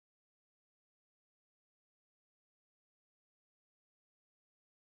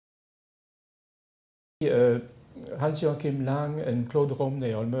Hans-Joachim Lang and Claude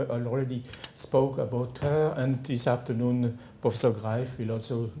Romney already spoke about her, and this afternoon Professor Greif will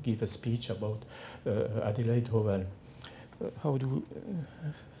also give a speech about Adélaïde Hautval. How do we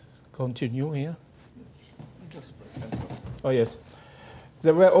continue here? Oh yes.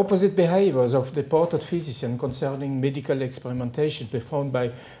 There were opposite behaviors of deported physicians concerning medical experimentation performed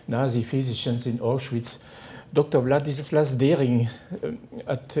by Nazi physicians in Auschwitz. Dr. Władysław Dering,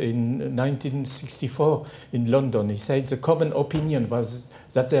 in 1964 in London, he said the common opinion was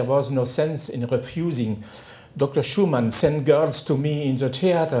that there was no sense in refusing. Dr. Schumann sent girls to me in the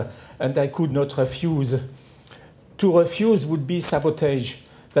theater and I could not refuse. To refuse would be sabotage.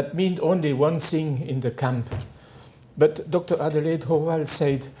 That meant only one thing in the camp. But Dr. Adélaïde Hautval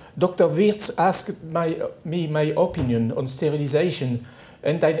said, Dr. Wirtz asked me my opinion on sterilization,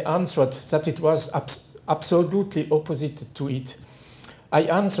 and I answered that it was absolutely opposite to it. I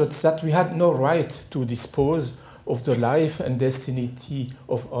answered that we had no right to dispose of the life and destiny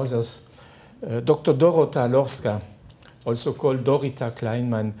of others. Dr. Dorota Lorska, also called Dorita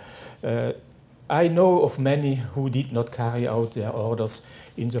Kleinman, I know of many who did not carry out their orders.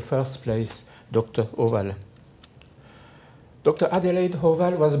 In the first place, Dr. Hautval. Dr. Adélaïde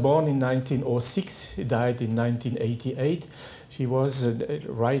Hautval was born in 1906, she died in 1988. She was a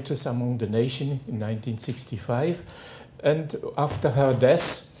Writers Among the Nation in 1965. And after her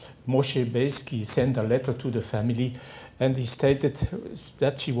death, Moshe Beisky sent a letter to the family, and he stated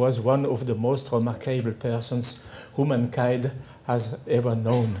that she was one of the most remarkable persons humankind has ever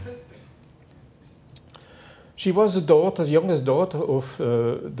known. She was the youngest daughter of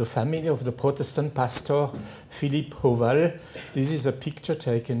the family of the Protestant pastor Philippe Hautval. This is a picture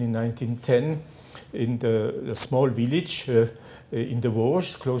taken in 1910 in the small village in the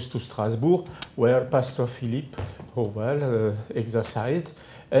Vosges, close to Strasbourg, where Pastor Philippe Hautval exercised.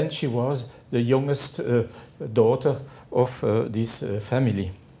 And she was the youngest daughter of this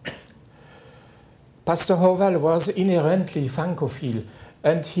family. Pastor Hautval was inherently Francophile,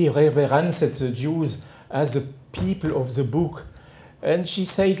 and he reverenced the Jews as the people of the book. And she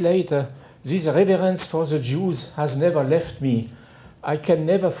said later, this reverence for the Jews has never left me. I can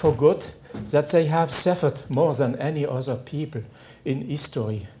never forget that they have suffered more than any other people in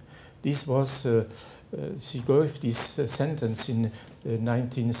history. This was, she gave this sentence in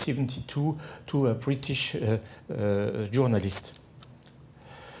 1972 to a British journalist.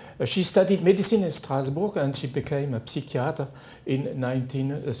 She studied medicine in Strasbourg and she became a psychiater in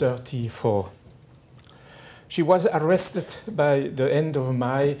 1934. She was arrested by the end of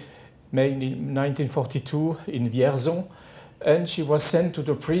May 1942 in Vierzon, and she was sent to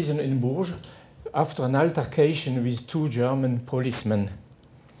the prison in Bourges after an altercation with two German policemen.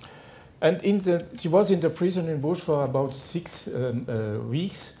 And she was in the prison in Bourges for about 6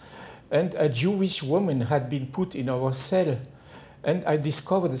 weeks, and a Jewish woman had been put in our cell, and I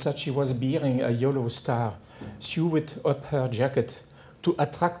discovered that she was bearing a yellow star sewed up her jacket to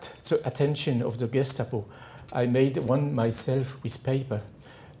attract the attention of the Gestapo. I made one myself with paper,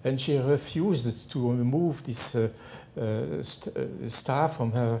 and she refused to remove this star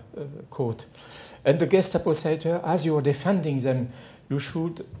from her coat. And the Gestapo said to her, as you are defending them, you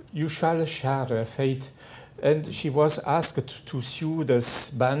shall share their fate. And she was asked to sew this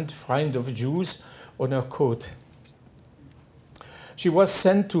band, Friend of Jews, on her coat. She was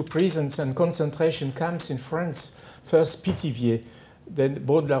sent to prisons and concentration camps in France, first Pithiviers, then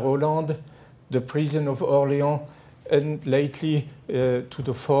Baudelaire-Hollande, the prison of Orléans, and lately to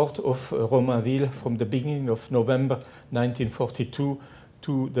the fort of Romainville from the beginning of November 1942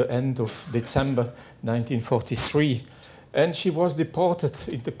 to the end of December 1943. And she was deported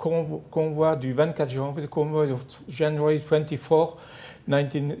in the convoi du 24 janvier, the convoy of January 24,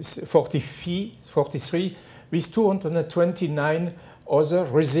 1943, with 229 other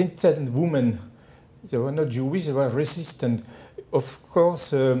resistant women. They were not Jewish, they were resistant. Of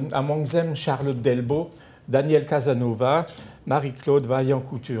course, among them, Charlotte Delbo, Daniel Casanova, Marie-Claude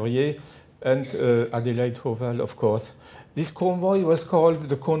Vaillant-Couturier, and Adélaïde Hautval, of course. This convoy was called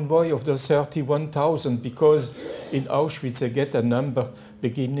the Convoy of the 31,000 because in Auschwitz they get a number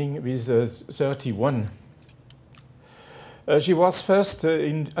beginning with 31. She was first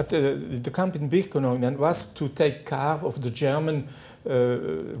at the camp in Birkenau and was to take care of the German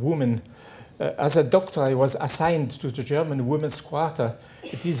women. As a doctor, I was assigned to the German women's quarter.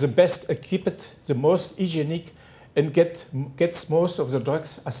 It is the best equipped, the most hygienic, and gets most of the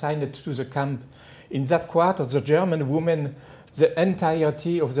drugs assigned to the camp. In that quarter, the German women, the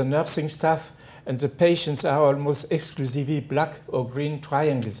entirety of the nursing staff, and the patients are almost exclusively black or green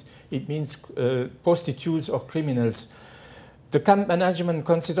triangles. It means prostitutes or criminals. The camp management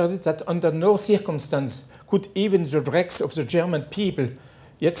considered that under no circumstance could even the dregs of the German people,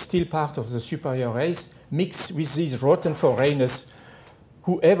 yet still part of the superior race, mix with these rotten foreigners,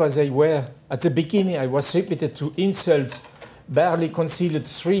 whoever they were. At the beginning, I was submitted to insults, barely concealed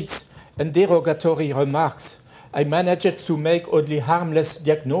threats, and derogatory remarks. I managed to make only harmless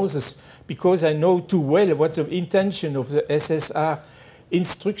diagnoses because I know too well what the intention of the SSR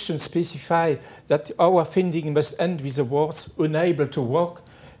instructions specify that our finding must end with the words unable to work,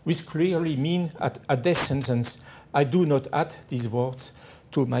 which clearly mean a death sentence. I do not add these words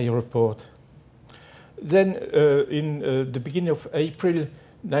to my report. Then in the beginning of April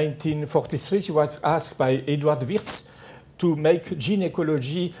 1943, she was asked by Eduard Wirz to make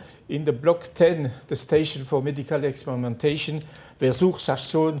gynecology in the Block 10, the Station for Medical Experimentation,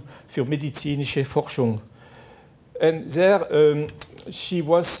 Versuchsstation für medizinische Forschung. And there she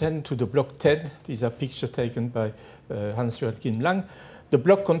was sent to the Block 10. These are pictures taken by Hans-Joachim Lang. The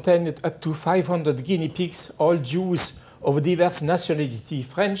block contained up to 500 guinea pigs, all Jews of diverse nationality,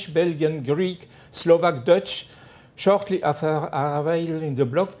 French, Belgian, Greek, Slovak, Dutch. Shortly after arrival in the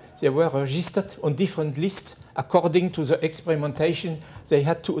block, they were registered on different lists according to the experimentation they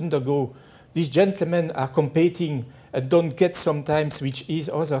had to undergo. These gentlemen are competing and don't get sometimes with each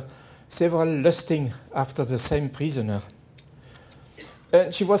other, several lusting after the same prisoner.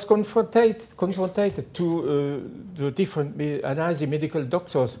 She was confronted to the different Nazi medical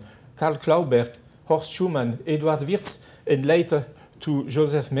doctors, Karl Klauberg, Horst Schumann, Eduard Wirz, and later to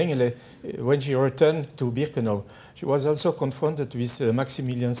Joseph Mengele when she returned to Birkenau. She was also confronted with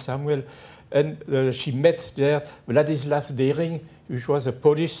Maximilian Samuel, and she met there Władysław Dering, which was a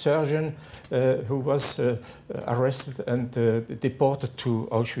Polish surgeon who was arrested and deported to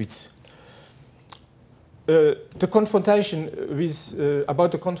Auschwitz. The confrontation with,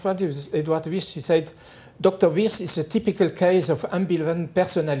 about the confrontation with Eduard Wirz, he said, Dr. Wirz is a typical case of ambivalent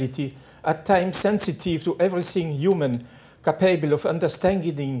personality, at times sensitive to everything human, capable of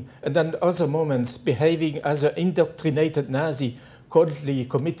understanding, and at other moments behaving as an indoctrinated Nazi, coldly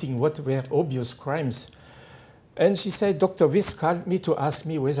committing what were obvious crimes. And she said, Dr. Wirz called me to ask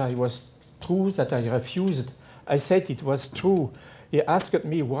me whether it was true that I refused. I said it was true. He asked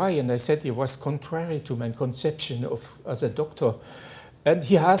me why, and I said it was contrary to my conception of as a doctor. And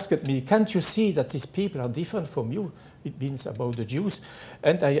he asked me, can't you see that these people are different from you? It means about the Jews.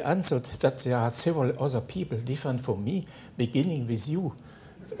 And I answered that there are several other people different from me, beginning with you.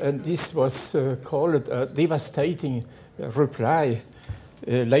 And this was called a devastating reply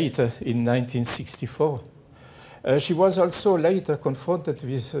later in 1964. She was also later confronted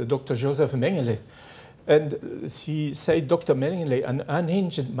with Dr. Joseph Mengele. And she said, Dr. Mengele, an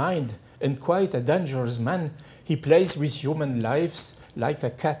unhinged mind and quite a dangerous man. He plays with human lives like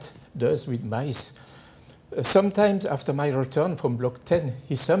a cat does with mice. Sometimes after my return from Block 10,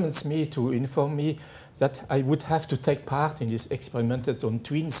 he summons me to inform me that I would have to take part in this experiment on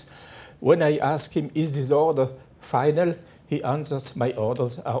twins. When I ask him, is this order final? He answers, my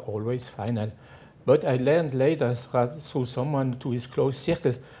orders are always final. But I learned later through someone to his close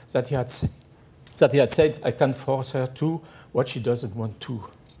circle that he had said, I can't force her to what she doesn't want to.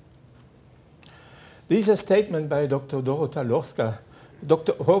 This is a statement by Dr. Dorota Lorska.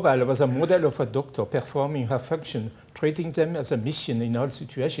 Dr. Auschwitz was a model of a doctor performing her function, treating them as a mission in all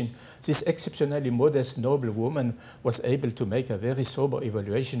situations. This exceptionally modest, noble woman was able to make a very sober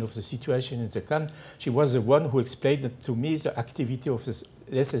evaluation of the situation in the camp. She was the one who explained to me the activity of the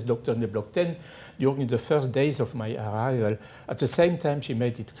SS doctor in the Block 10 during the first days of my arrival. At the same time, she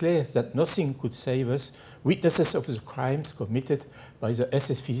made it clear that nothing could save us, witnesses of the crimes committed by the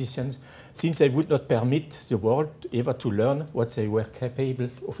SS physicians, since they would not permit the world ever to learn what they were capable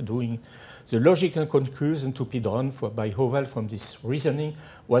of doing. The logical conclusion to be drawn by Hautval from this reasoning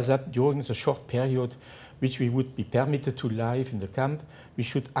was that during the short period which we would be permitted to live in the camp, we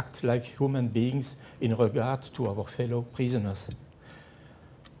should act like human beings in regard to our fellow prisoners.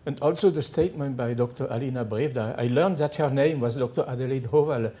 And also the statement by Dr. Alina Brevda. I learned that her name was Dr. Adélaïde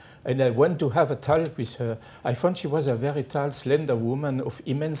Hautval, and I went to have a talk with her. I found she was a very tall, slender woman of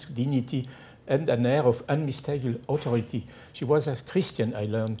immense dignity and an air of unmistakable authority. She was a Christian, I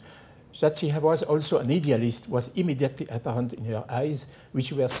learned. That she was also an idealist was immediately apparent in her eyes,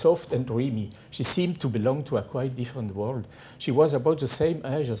 which were soft and dreamy. She seemed to belong to a quite different world. She was about the same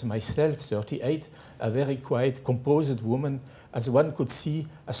age as myself, 38, a very quiet, composed woman, as one could see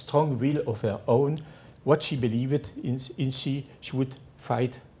a strong will of her own, what she believed in she would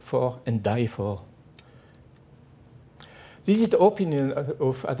fight for and die for. This is the opinion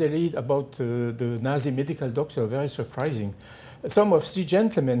of Adélaïde about the Nazi medical doctor, very surprising. Some of the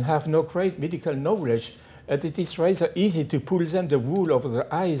gentlemen have no great medical knowledge, and it is rather easy to pull them the wool over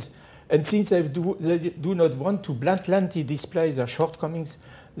their eyes. And since they do not want to bluntly display their shortcomings,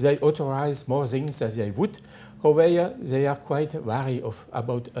 they authorize more things than they would. However, they are quite wary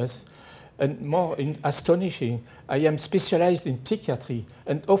about us. And more astonishing, I am specialized in psychiatry,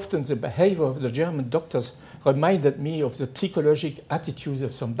 and often the behavior of the German doctors reminded me of the psychological attitudes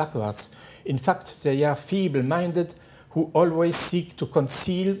of some backwards. In fact, they are feeble-minded who always seek to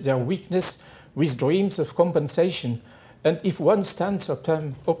conceal their weakness with dreams of compensation. And if one stands up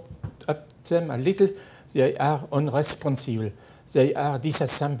them a little, they are unresponsive. They are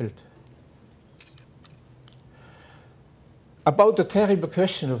disassembled. About the terrible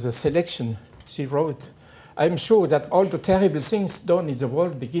question of the selection, she wrote, I am sure that all the terrible things done in the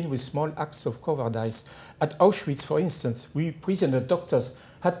world begin with small acts of cowardice. At Auschwitz, for instance, we prisoner doctors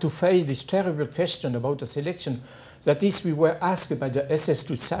had to face this terrible question about the selection. That is, we were asked by the SS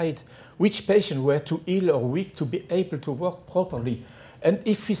to decide which patients were too ill or weak to be able to work properly. And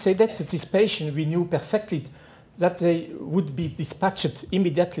if we selected this patient, we knew perfectly that they would be dispatched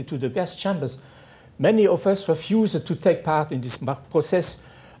immediately to the gas chambers. Many of us refused to take part in this process.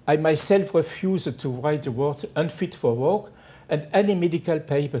 I myself refused to write the words unfit for work and any medical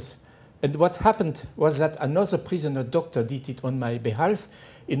papers. And what happened was that another prisoner doctor did it on my behalf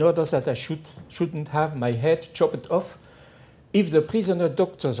in order that I shouldn't have my head chopped off. If the prisoner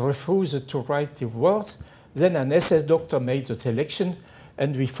doctors refused to write the words, then an SS doctor made the selection,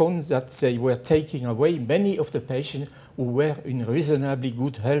 and we found that they were taking away many of the patients who were in reasonably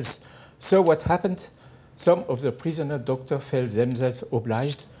good health. So what happened? Some of the prisoner doctors felt themselves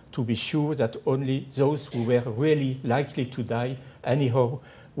obliged to be sure that only those who were really likely to die anyhow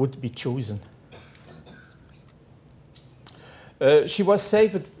would be chosen. She was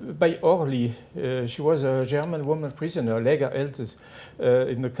saved by Orly. She was a German woman prisoner, Lager Eltes.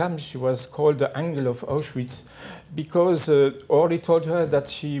 In the camp, she was called the Angel of Auschwitz because Orly told her that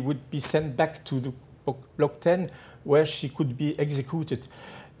she would be sent back to the Block 10 where she could be executed.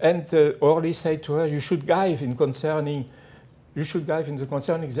 And Orly said to her, you should guide in concerning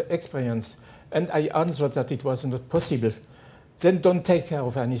the experience. And I answered that it was not possible. Then don't take care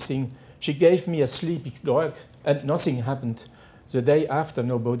of anything. She gave me a sleeping dog and nothing happened. The day after,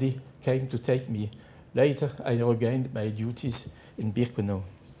 nobody came to take me. Later, I regained my duties in Birkenau.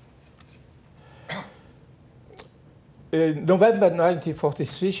 In November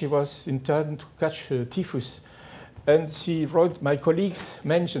 1943, she was interned to catch typhus. And she wrote, my colleagues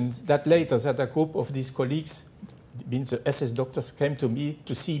mentioned that later that a group of these colleagues, means the SS doctors, came to me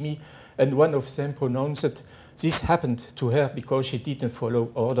to see me, and one of them pronounced, this happened to her because she didn't follow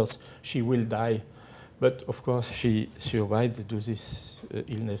orders, she will die. But of course she survived to this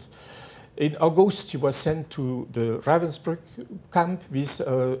illness. In August she was sent to the Ravensbrück camp with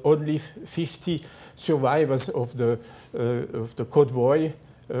only 50 survivors of the convoy,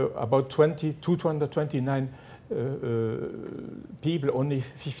 about 229 people, only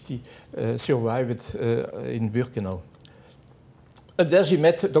 50 survived in Birkenau. And there she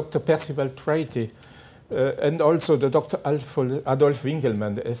met Dr. Percival Treite and also the Dr. Adolf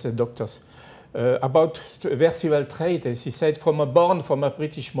Winkelmann, the SS doctors. About Percival Treite, she said, born from a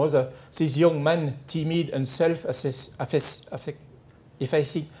British mother, this young man, timid and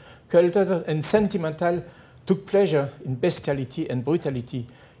self-effacing, cultured and sentimental, took pleasure in bestiality and brutality.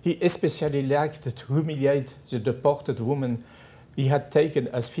 He especially liked to humiliate the deported women he had taken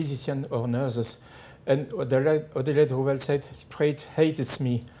as physician or nurses. And Adélaïde Hautval said, Treite hates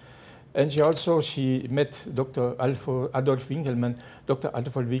me. And she met Dr. Adolf Winkelmann. Dr.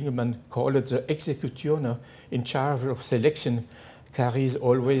 Adolf Winkelmann called it the executioner in charge of selection, carries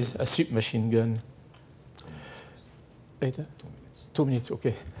always a submachine gun. Later? 2 minutes,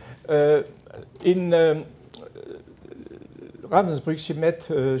 okay. In Ravensbrück,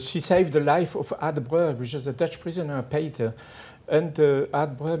 she saved the life of Ad Breur, which is a Dutch prisoner, Peter. And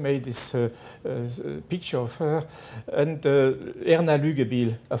Ad Breur made this picture of her. And Erna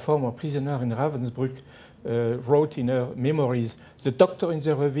Lügebiel, a former prisoner in Ravensbrück, wrote in her memories, the doctor in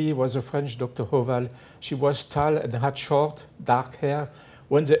the review was a French Dr. Auschwitz. She was tall and had short, dark hair.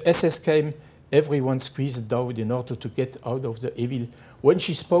 When the SS came, everyone squeezed down in order to get out of the evil. When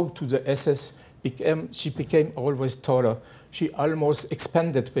she spoke to the SS, she became always taller. She almost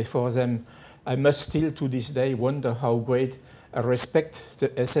expanded before them. I must still to this day wonder how great a respect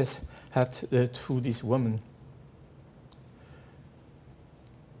the SS had through this woman.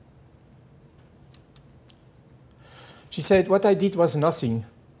 She said, what I did was nothing.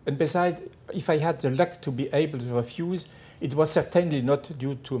 And besides, if I had the luck to be able to refuse, it was certainly not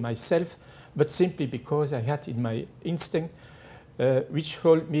due to myself, but simply because I had in my instinct which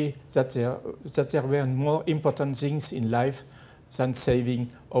told me that there were more important things in life than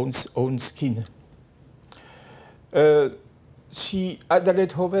saving own skin.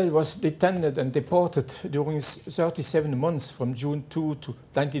 Adélaïde Hautval was detained and deported during 37 months from June 2 to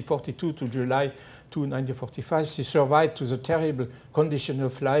 1942 to July 2, 1945. She survived to the terrible condition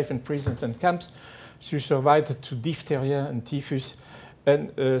of life in prisons and camps. She survived to diphtheria and typhus,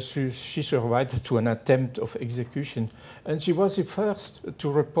 and she survived to an attempt of execution. And she was the first to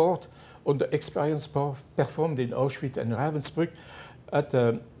report on the experience performed in Auschwitz and Ravensbrück.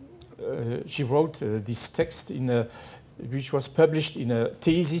 She wrote this text which was published in a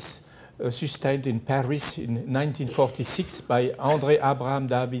thesis sustained in Paris in 1946 by André Abraham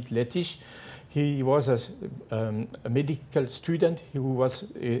David Lettich. He was a medical student who was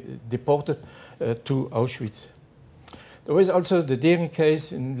deported to Auschwitz. There was also the Deering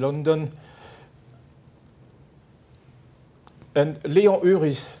case in London. And Leon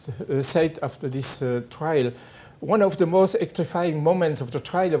Uris said after this trial, one of the most electrifying moments of the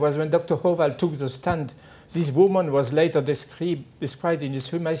trial was when Dr. Hautval took the stand. This woman was later described in his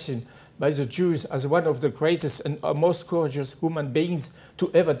summation by the Jews as one of the greatest and most courageous human beings to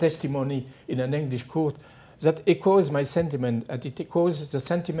ever testimony in an English court. That echoes my sentiment, and it echoes the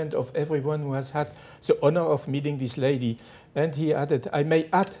sentiment of everyone who has had the honor of meeting this lady. And he added, I may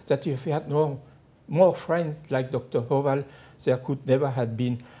add that if we had more friends like Dr. Hautval, there could never have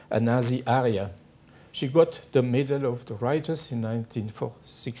been a Nazi area. She got the Medal of the Writers in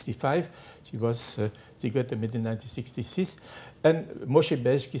 1965. She got the medal in 1966. And Moshe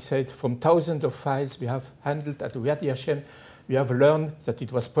Bezki said, from thousands of files we have handled at Yad Vashem, we have learned that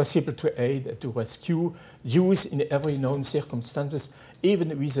it was possible to aid and to rescue Jews in every known circumstances,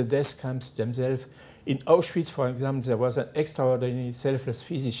 even with the death camps themselves. In Auschwitz, for example, there was an extraordinary selfless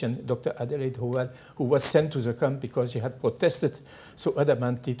physician, Dr. Adélaïde Hautval, who was sent to the camp because she had protested so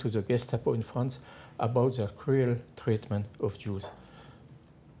adamantly to the Gestapo in France about their cruel treatment of Jews.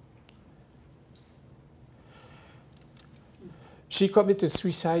 She committed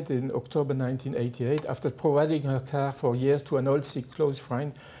suicide in October 1988 after providing her care for years to an old sick close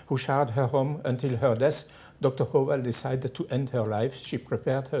friend who shared her home until her death. Dr. Hautval decided to end her life. She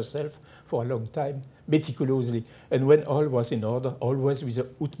prepared herself for a long time, meticulously, and when all was in order, always with the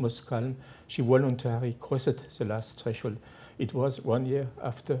utmost calm, she voluntarily crossed the last threshold. It was 1 year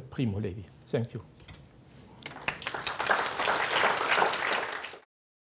after Primo Levi. Thank you.